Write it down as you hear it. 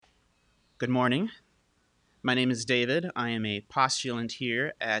Good morning. My name is David. I am a postulant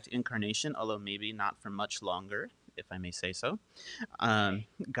here at Incarnation, although maybe not for much longer, if I may say so, um,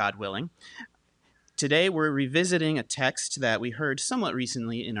 God willing. Today we're revisiting a text that we heard somewhat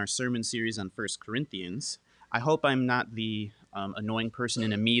recently in our sermon series on First Corinthians. I hope I'm not the annoying person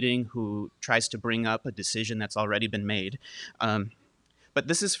in a meeting who tries to bring up a decision that's already been made. But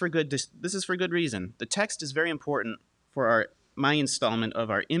this is for good reason. The text is very important for my installment of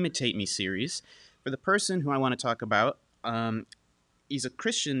our Imitate Me series. For the person who I want to talk about, he's a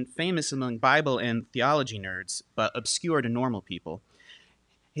Christian famous among Bible and theology nerds, but obscure to normal people.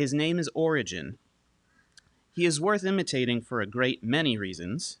 His name is Origen. He is worth imitating for a great many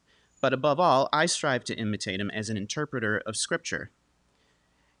reasons, but above all, I strive to imitate him as an interpreter of Scripture.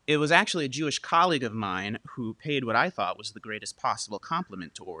 It was actually a Jewish colleague of mine who paid what I thought was the greatest possible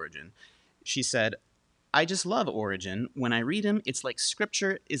compliment to Origen. She said, I just love Origen. When I read him, it's like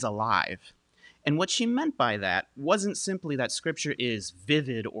Scripture is alive. And what she meant by that wasn't simply that Scripture is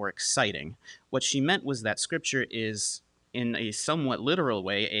vivid or exciting. What she meant was that Scripture is, in a somewhat literal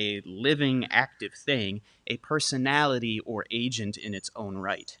way, a living, active thing, a personality or agent in its own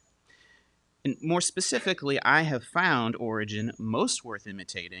right. And more specifically, I have found Origen most worth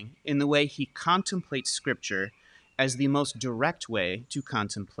imitating in the way he contemplates Scripture as the most direct way to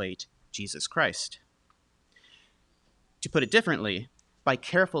contemplate Jesus Christ. To put it differently, by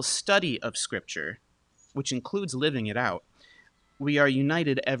careful study of Scripture, which includes living it out, we are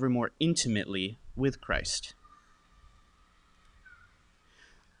united ever more intimately with Christ.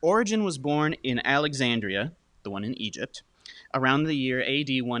 Origen was born in Alexandria, the one in Egypt, around the year AD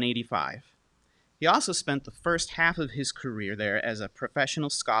 185. He also spent the first half of his career there as a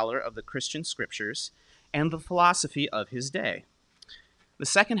professional scholar of the Christian scriptures and the philosophy of his day. The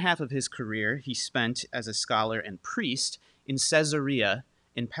second half of his career he spent as a scholar and priest in Caesarea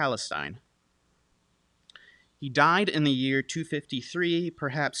in Palestine. He died in the year 253,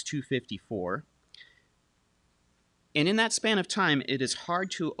 perhaps 254. And in that span of time, it is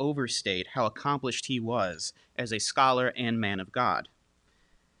hard to overstate how accomplished he was as a scholar and man of God.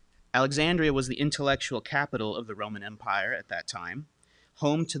 Alexandria was the intellectual capital of the Roman Empire at that time,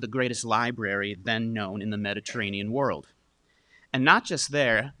 home to the greatest library then known in the Mediterranean world. And not just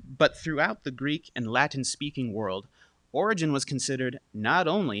there, but throughout the Greek and Latin-speaking world, Origen was considered not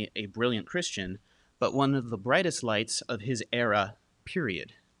only a brilliant Christian, but one of the brightest lights of his era,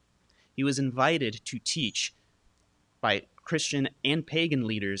 period. He was invited to teach by Christian and pagan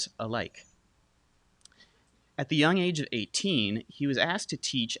leaders alike. At the young age of 18, he was asked to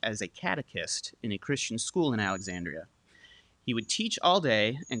teach as a catechist in a Christian school in Alexandria. He would teach all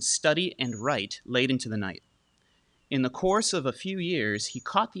day and study and write late into the night. In the course of a few years, he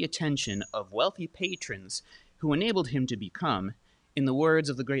caught the attention of wealthy patrons who enabled him to become, in the words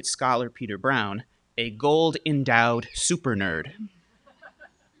of the great scholar Peter Brown, a gold-endowed super nerd.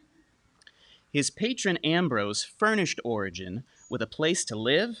 His patron Ambrose furnished Origen with a place to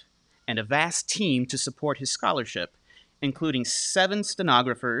live and a vast team to support his scholarship, including 7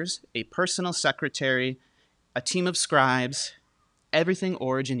 stenographers, a personal secretary, a team of scribes, everything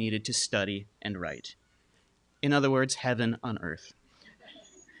Origen needed to study and write. In other words, heaven on earth.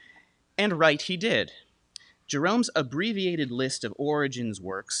 And write he did. Jerome's abbreviated list of Origen's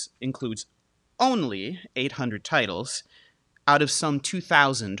works includes only 800 titles out of some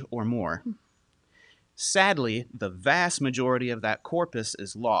 2,000 or more. Sadly, the vast majority of that corpus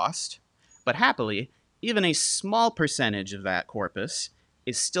is lost, but happily, even a small percentage of that corpus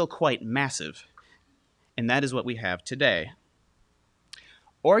is still quite massive, and that is what we have today.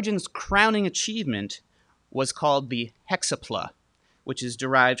 Origen's crowning achievement was called the hexapla, which is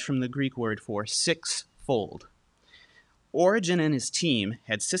derived from the Greek word for sixfold. Origen and his team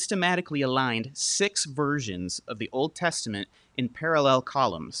had systematically aligned 6 versions of the Old Testament in parallel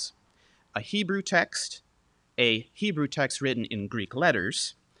columns: a Hebrew text written in Greek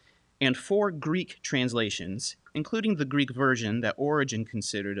letters, and 4 Greek translations, including the Greek version that Origen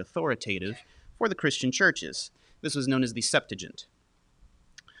considered authoritative for the Christian churches. This was known as the Septuagint.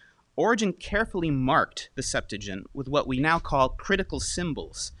 Origen carefully marked the Septuagint with what we now call critical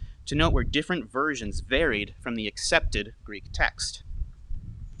symbols to note where different versions varied from the accepted Greek text.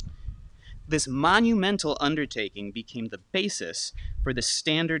 This monumental undertaking became the basis for the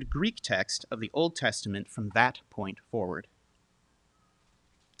standard Greek text of the Old Testament from that point forward.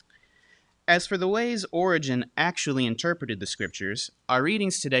 As for the ways Origen actually interpreted the scriptures, our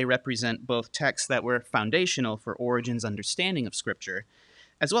readings today represent both texts that were foundational for Origen's understanding of Scripture,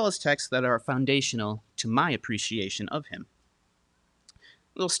 as well as texts that are foundational to my appreciation of him.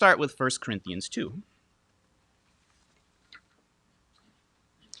 We'll start with 1 Corinthians 2.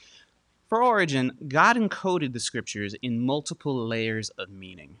 For Origen, God encoded the scriptures in multiple layers of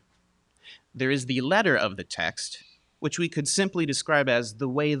meaning. There is the letter of the text, which we could simply describe as the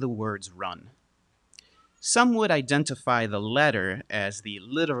way the words run. Some would identify the letter as the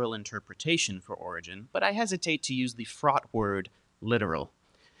literal interpretation for Origen, but I hesitate to use the fraught word literal.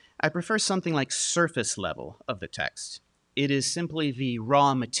 I prefer something like surface level of the text. It is simply the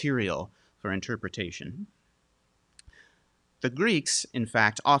raw material for interpretation. The Greeks, in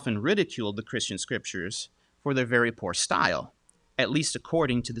fact, often ridiculed the Christian scriptures for their very poor style, at least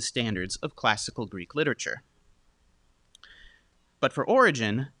according to the standards of classical Greek literature. But for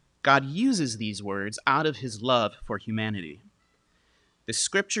Origen, God uses these words out of his love for humanity. The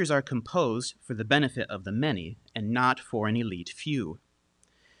scriptures are composed for the benefit of the many and not for an elite few.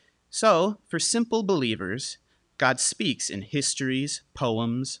 So, for simple believers, God speaks in histories,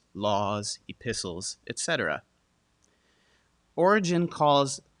 poems, laws, epistles, etc. Origen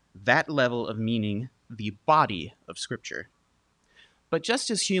calls that level of meaning the body of Scripture. But just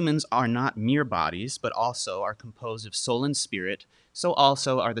as humans are not mere bodies, but also are composed of soul and spirit, so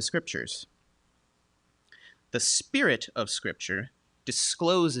also are the Scriptures. The spirit of Scripture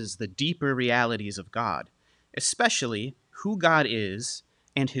discloses the deeper realities of God, especially who God is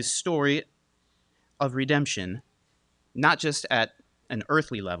and his story of redemption, not just at an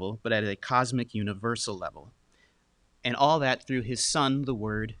earthly level, but at a cosmic universal level. And all that through his Son, the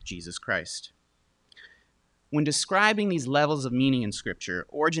Word, Jesus Christ. When describing these levels of meaning in Scripture,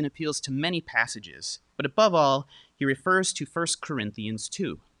 Origen appeals to many passages, but above all, he refers to 1 Corinthians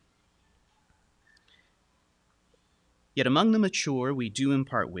 2. Yet among the mature we do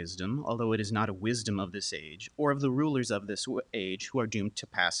impart wisdom, although it is not a wisdom of this age, or of the rulers of this age who are doomed to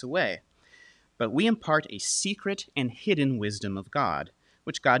pass away. But we impart a secret and hidden wisdom of God,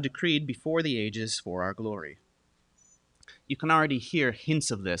 which God decreed before the ages for our glory. You can already hear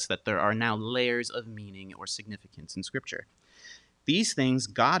hints of this, that there are now layers of meaning or significance in Scripture. These things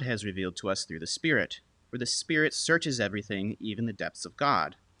God has revealed to us through the Spirit, for the Spirit searches everything, even the depths of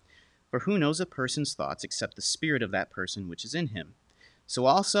God. For who knows a person's thoughts except the spirit of that person which is in him? So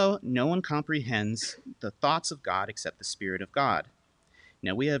also no one comprehends the thoughts of God except the Spirit of God.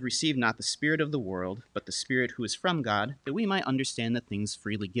 Now we have received not the spirit of the world, but the Spirit who is from God, that we might understand the things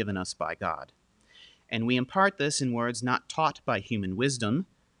freely given us by God. And we impart this in words not taught by human wisdom,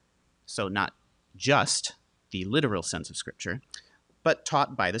 so not just the literal sense of Scripture, but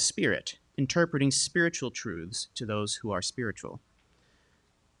taught by the Spirit, interpreting spiritual truths to those who are spiritual.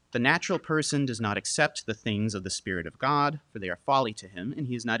 The natural person does not accept the things of the Spirit of God, for they are folly to him, and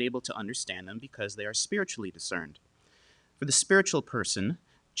he is not able to understand them because they are spiritually discerned. For the spiritual person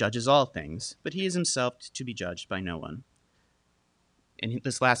judges all things, but he is himself to be judged by no one. And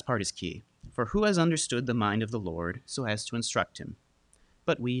this last part is key. For who has understood the mind of the Lord so as to instruct him?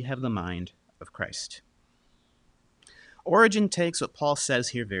 But we have the mind of Christ. Origen takes what Paul says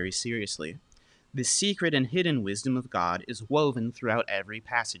here very seriously. The secret and hidden wisdom of God is woven throughout every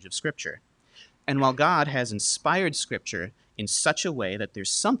passage of Scripture. And while God has inspired Scripture in such a way that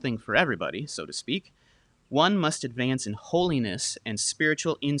there's something for everybody, so to speak, one must advance in holiness and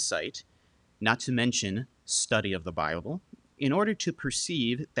spiritual insight, not to mention study of the Bible, in order to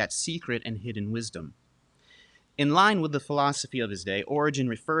perceive that secret and hidden wisdom. In line with the philosophy of his day, Origen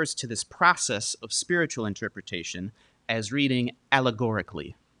refers to this process of spiritual interpretation as reading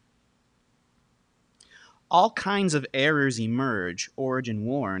allegorically. All kinds of errors emerge, Origen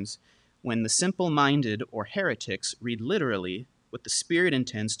warns, when the simple-minded or heretics read literally what the Spirit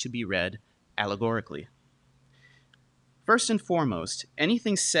intends to be read allegorically. First and foremost,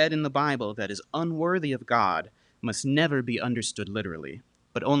 anything said in the Bible that is unworthy of God must never be understood literally,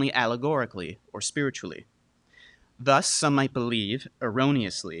 but only allegorically or spiritually. Thus, some might believe,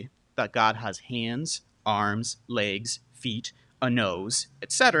 erroneously, that God has hands, arms, legs, feet, a nose,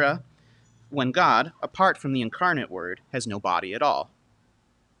 etc., when God, apart from the incarnate Word, has no body at all.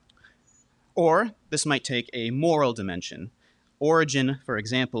 Or this might take a moral dimension. Origen, for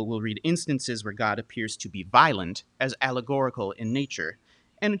example, will read instances where God appears to be violent as allegorical in nature,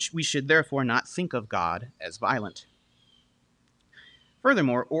 and we should therefore not think of God as violent.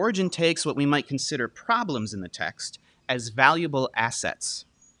 Furthermore, Origen takes what we might consider problems in the text as valuable assets.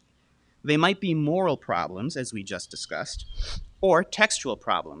 They might be moral problems, as we just discussed, or textual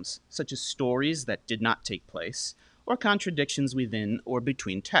problems, such as stories that did not take place, or contradictions within or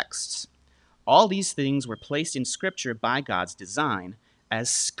between texts. All these things were placed in Scripture by God's design as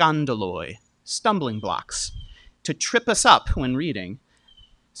skandaloi, stumbling blocks, to trip us up when reading,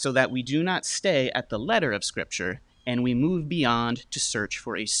 so that we do not stay at the letter of Scripture and we move beyond to search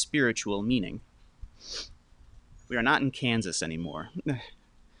for a spiritual meaning. We are not in Kansas anymore.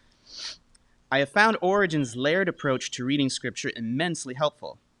 I have found Origen's layered approach to reading Scripture immensely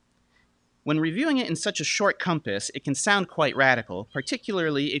helpful. When reviewing it in such a short compass, it can sound quite radical,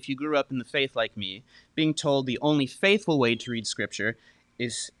 particularly if you grew up in the faith like me, being told the only faithful way to read Scripture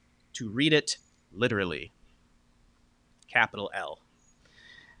is to read it literally. Capital L.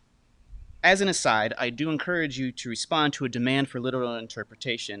 As an aside, I do encourage you to respond to a demand for literal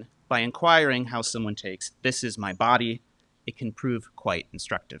interpretation by inquiring how someone takes "this is my body." It can prove quite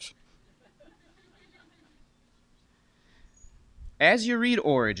instructive. As you read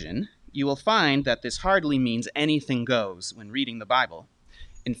Origen, you will find that this hardly means anything goes when reading the Bible.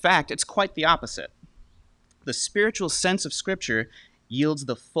 In fact, it's quite the opposite. The spiritual sense of Scripture yields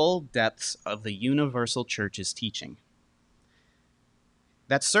the full depths of the universal church's teaching.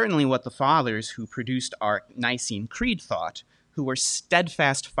 That's certainly what the fathers who produced our Nicene Creed thought, who were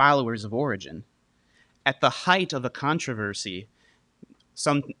steadfast followers of Origen. At the height of a controversy,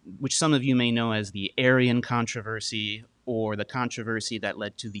 which some of you may know as the Arian controversy, or the controversy that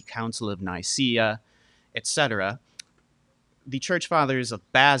led to the Council of Nicaea, etc., the church fathers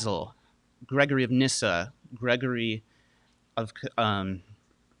of Basil, Gregory of Nyssa, Gregory of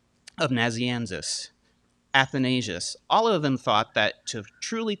Nazianzus, Athanasius, all of them thought that to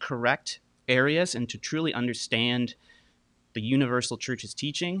truly correct Arius and to truly understand the universal church's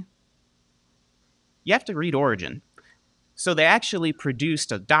teaching, you have to read Origen. So they actually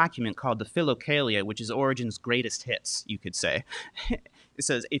produced a document called the Philokalia, which is Origen's greatest hits, you could say. It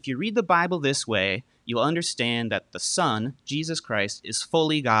says, if you read the Bible this way, you'll understand that the Son, Jesus Christ, is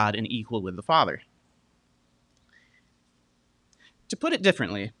fully God and equal with the Father. To put it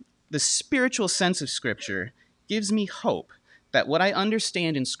differently, the spiritual sense of Scripture gives me hope that what I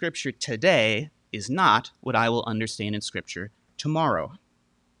understand in Scripture today is not what I will understand in Scripture tomorrow.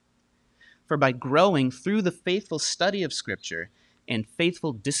 For by growing through the faithful study of Scripture and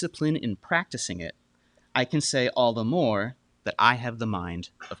faithful discipline in practicing it, I can say all the more that I have the mind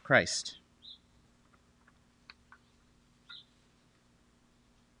of Christ.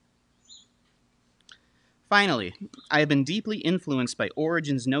 Finally, I have been deeply influenced by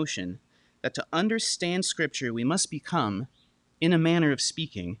Origen's notion that to understand Scripture we must become, in a manner of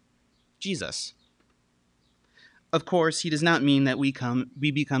speaking, Jesus. Of course, he does not mean that we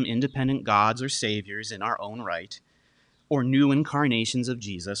become independent gods or saviors in our own right, or new incarnations of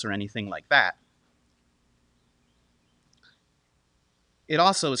Jesus or anything like that. It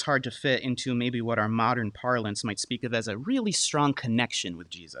also is hard to fit into maybe what our modern parlance might speak of as a really strong connection with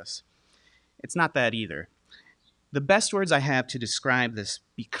Jesus. It's not that either. The best words I have to describe this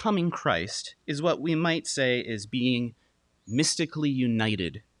becoming Christ is what we might say is being mystically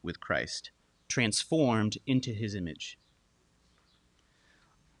united with Christ, transformed into his image.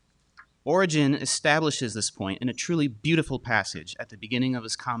 Origen establishes this point in a truly beautiful passage at the beginning of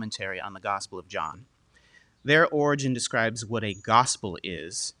his commentary on the Gospel of John. There, Origen describes what a gospel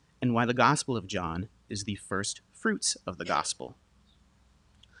is and why the Gospel of John is the first fruits of the gospel.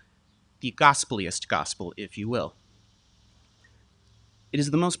 The gospeliest gospel, if you will. It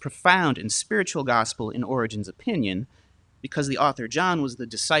is the most profound and spiritual gospel in Origen's opinion because the author John was the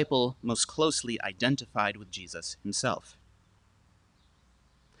disciple most closely identified with Jesus himself.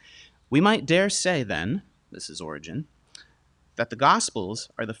 We might dare say, then, this is Origen, that the Gospels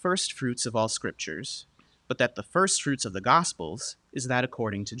are the first fruits of all scriptures, but that the first fruits of the Gospels is that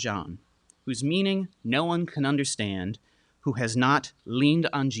according to John, whose meaning no one can understand who has not leaned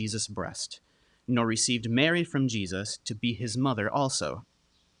on Jesus' breast, nor received Mary from Jesus to be his mother also.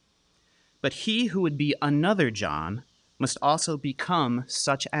 But he who would be another John must also become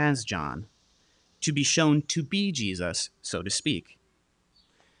such as John, to be shown to be Jesus, so to speak.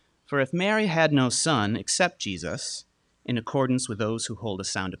 For if Mary had no son except Jesus, in accordance with those who hold a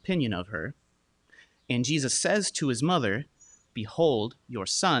sound opinion of her, and Jesus says to his mother, "Behold your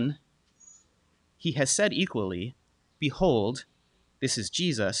son," he has said equally, "Behold, this is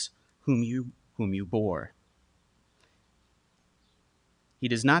Jesus whom you bore." He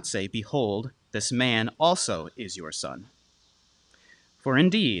does not say, "Behold, this man also is your son." For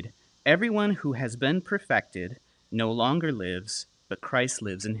indeed, everyone who has been perfected no longer lives, but Christ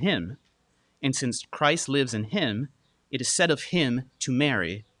lives in him. And since Christ lives in him, it is said of him to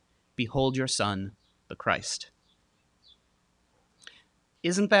Mary, "Behold your son, the Christ."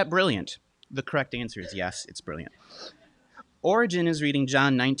 Isn't that brilliant? The correct answer is yes, it's brilliant. Origen is reading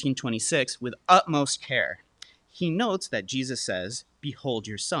John 19:26 with utmost care. He notes that Jesus says, "Behold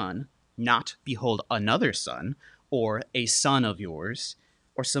your son," not "behold another son," or "a son of yours,"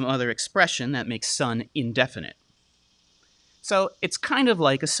 or some other expression that makes son indefinite. So it's kind of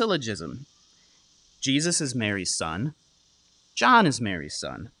like a syllogism. Jesus is Mary's son. John is Mary's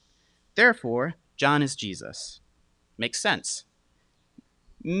son. Therefore, John is Jesus. Makes sense.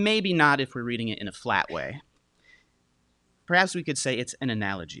 Maybe not if we're reading it in a flat way. Perhaps we could say it's an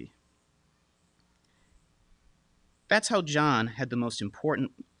analogy. That's how John had the most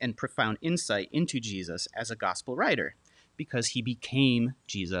important and profound insight into Jesus as a gospel writer, because he became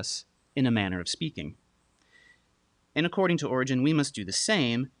Jesus in a manner of speaking. And according to Origen, we must do the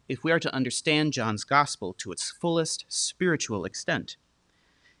same if we are to understand John's gospel to its fullest spiritual extent.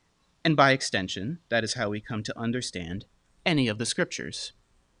 And by extension, that is how we come to understand any of the scriptures.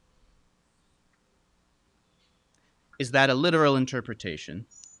 Is that a literal interpretation?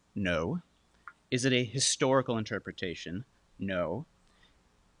 No. Is it a historical interpretation? No.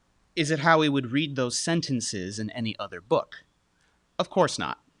 Is it how we would read those sentences in any other book? Of course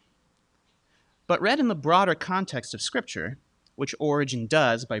not. But read in the broader context of Scripture, which Origen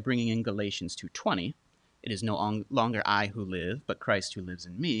does by bringing in Galatians 2:20, it is no longer I who live, but Christ who lives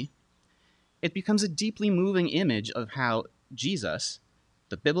in me, it becomes a deeply moving image of how Jesus,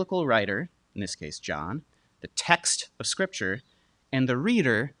 the biblical writer, in this case John, the text of Scripture, and the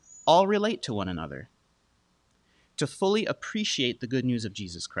reader all relate to one another. To fully appreciate the good news of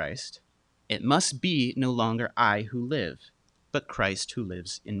Jesus Christ, it must be no longer I who live, but Christ who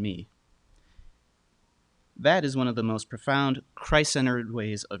lives in me. That is one of the most profound, Christ-centered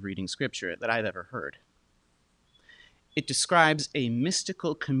ways of reading Scripture that I've ever heard. It describes a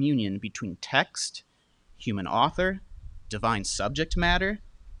mystical communion between text, human author, divine subject matter,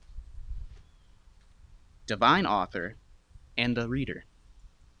 divine author, and the reader.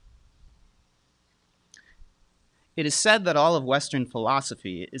 It is said that all of Western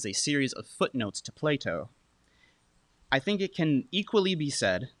philosophy is a series of footnotes to Plato. I think it can equally be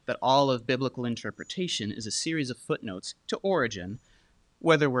said that all of biblical interpretation is a series of footnotes to Origen,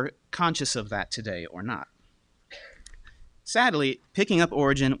 whether we're conscious of that today or not. Sadly, picking up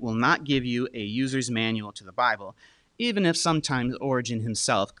Origen will not give you a user's manual to the Bible, even if sometimes Origen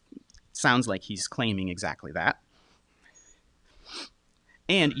himself sounds like he's claiming exactly that.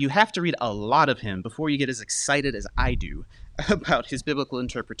 And you have to read a lot of him before you get as excited as I do about his biblical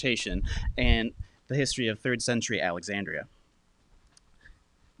interpretation and the history of 3rd century Alexandria.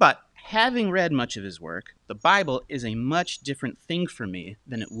 But having read much of his work, the Bible is a much different thing for me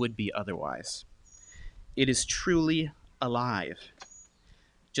than it would be otherwise. It is truly alive.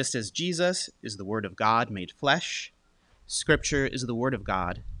 Just as Jesus is the Word of God made flesh, Scripture is the Word of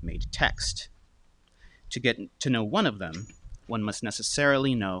God made text. To get to know one of them, one must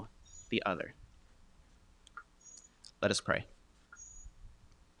necessarily know the other. Let us pray.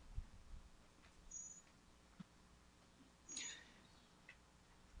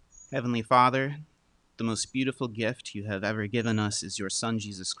 Heavenly Father, the most beautiful gift you have ever given us is your Son,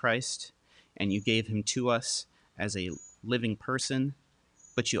 Jesus Christ, and you gave him to us as a living person,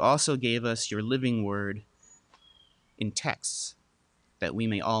 but you also gave us your living word in texts that we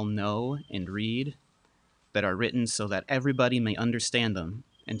may all know and read, that are written so that everybody may understand them,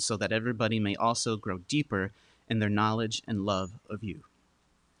 and so that everybody may also grow deeper in their knowledge and love of you.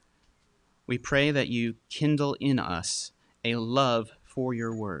 We pray that you kindle in us a love for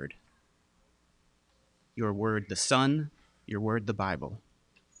your word the Son, your word the Bible.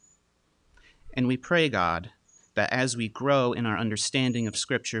 And we pray, God, that as we grow in our understanding of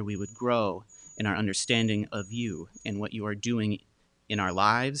Scripture, we would grow in our understanding of you and what you are doing in our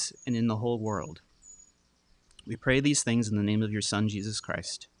lives and in the whole world. We pray these things in the name of your Son, Jesus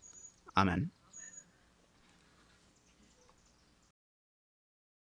Christ. Amen.